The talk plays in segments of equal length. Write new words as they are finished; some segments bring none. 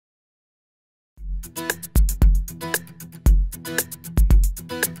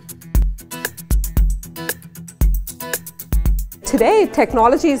Today,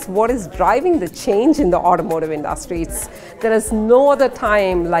 technology is what is driving the change in the automotive industry. There is no other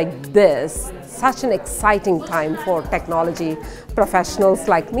time like this, such an exciting time for technology professionals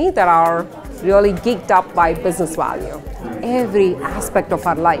like me that are really geeked up by business value. Every aspect of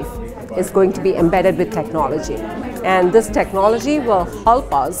our life is going to be embedded with technology, and this technology will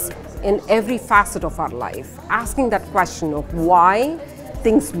help us in every facet of our life, asking that question of why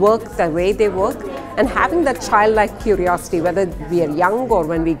things work the way they work, and having that childlike curiosity, whether we are young or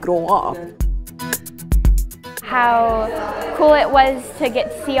when we grow up. How cool it was to get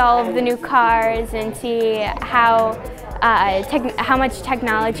to see all of the new cars and see how much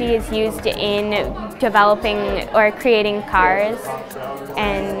technology is used in developing or creating cars,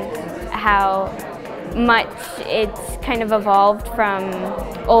 and how much it's kind of evolved from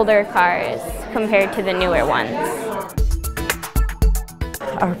older cars compared to the newer ones.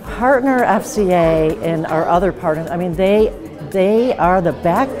 Our partner FCA and our other partners, I mean, they are the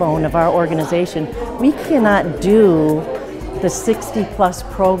backbone of our organization. We cannot do the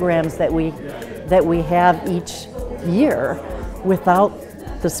 60+ programs that we have each year without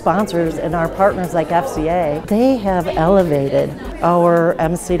the sponsors and our partners like FCA. They have elevated our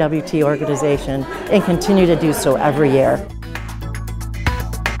MCWT organization and continue to do so every year.